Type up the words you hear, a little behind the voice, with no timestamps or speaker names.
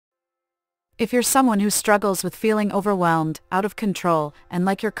If you're someone who struggles with feeling overwhelmed, out of control, and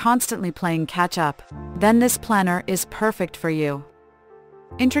like you're constantly playing catch-up, then this planner is perfect for you.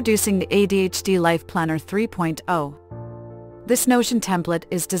 Introducing the ADHD Life Planner 3.0. This Notion template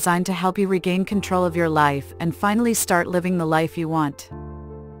is designed to help you regain control of your life and finally start living the life you want.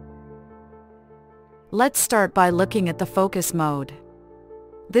 Let's start by looking at the focus mode.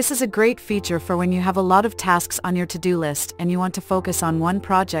 This is a great feature for when you have a lot of tasks on your to-do list and you want to focus on one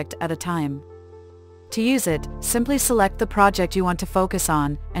project at a time. To use it, simply select the project you want to focus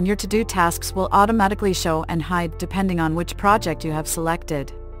on, and your to-do tasks will automatically show and hide depending on which project you have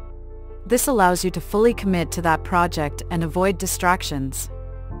selected. This allows you to fully commit to that project and avoid distractions.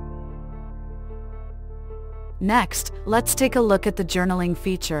 Next, let's take a look at the journaling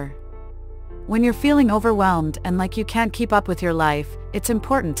feature. When you're feeling overwhelmed and like you can't keep up with your life, it's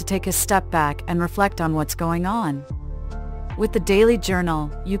important to take a step back and reflect on what's going on. With the daily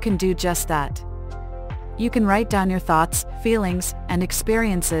journal, you can do just that. You can write down your thoughts, feelings, and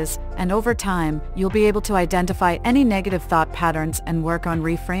experiences, and over time, you'll be able to identify any negative thought patterns and work on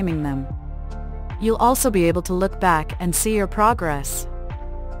reframing them. You'll also be able to look back and see your progress.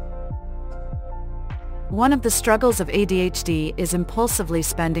 One of the struggles of ADHD is impulsively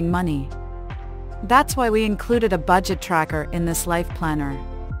spending money. That's why we included a budget tracker in this life planner.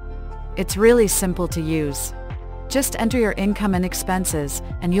 It's really simple to use. Just enter your income and expenses,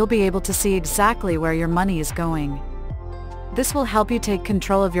 and you'll be able to see exactly where your money is going. This will help you take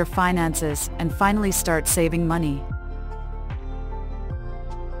control of your finances and finally start saving money.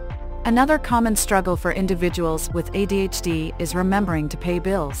 Another common struggle for individuals with ADHD is remembering to pay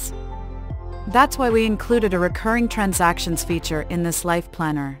bills. That's why we included a recurring transactions feature in this life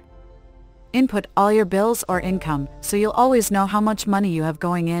planner. Input all your bills or income, so you'll always know how much money you have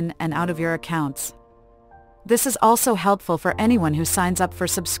going in and out of your accounts. This is also helpful for anyone who signs up for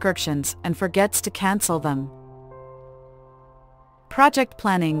subscriptions and forgets to cancel them. Project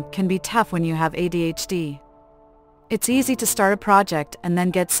planning can be tough when you have ADHD. It's easy to start a project and then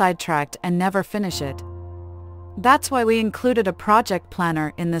get sidetracked and never finish it. That's why we included a project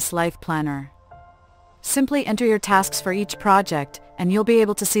planner in this life planner. Simply enter your tasks for each project, and you'll be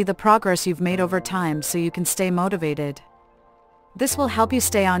able to see the progress you've made over time so you can stay motivated. This will help you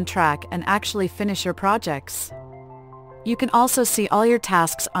stay on track and actually finish your projects. You can also see all your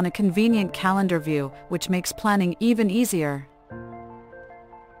tasks on a convenient calendar view, which makes planning even easier.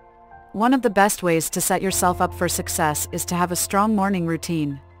 One of the best ways to set yourself up for success is to have a strong morning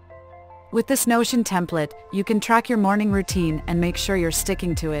routine. With this Notion template, you can track your morning routine and make sure you're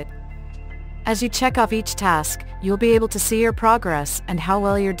sticking to it. As you check off each task, you'll be able to see your progress and how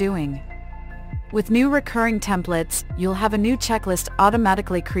well you're doing. With new recurring templates, you'll have a new checklist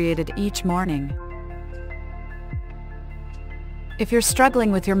automatically created each morning. If you're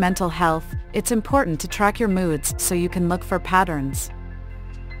struggling with your mental health, it's important to track your moods so you can look for patterns.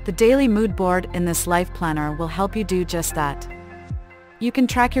 The daily mood board in this life planner will help you do just that. You can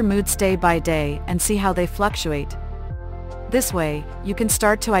track your moods day by day and see how they fluctuate. This way, you can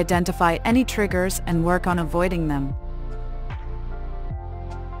start to identify any triggers and work on avoiding them.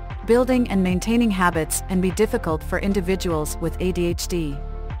 Building and maintaining habits can be difficult for individuals with ADHD.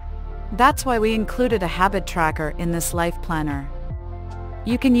 That's why we included a habit tracker in this life planner.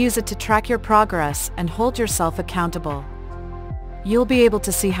 You can use it to track your progress and hold yourself accountable. You'll be able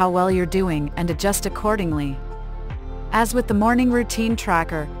to see how well you're doing and adjust accordingly. As with the morning routine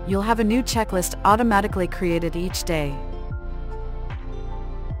tracker, you'll have a new checklist automatically created each day.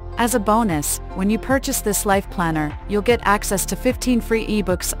 As a bonus, when you purchase this life planner, you'll get access to 15 free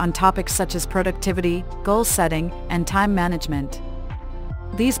eBooks on topics such as productivity, goal setting, and time management.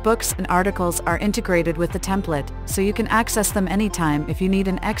 These books and articles are integrated with the template, so you can access them anytime if you need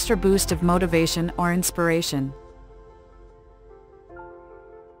an extra boost of motivation or inspiration.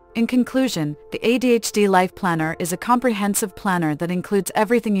 In conclusion, the ADHD Life Planner is a comprehensive planner that includes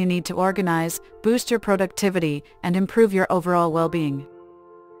everything you need to organize, boost your productivity, and improve your overall well-being.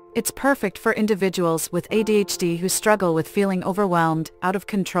 It's perfect for individuals with ADHD who struggle with feeling overwhelmed, out of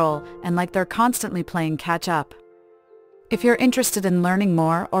control, and like they're constantly playing catch-up. If you're interested in learning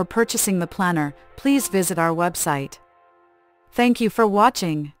more or purchasing the planner, please visit our website. Thank you for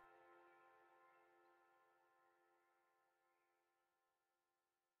watching.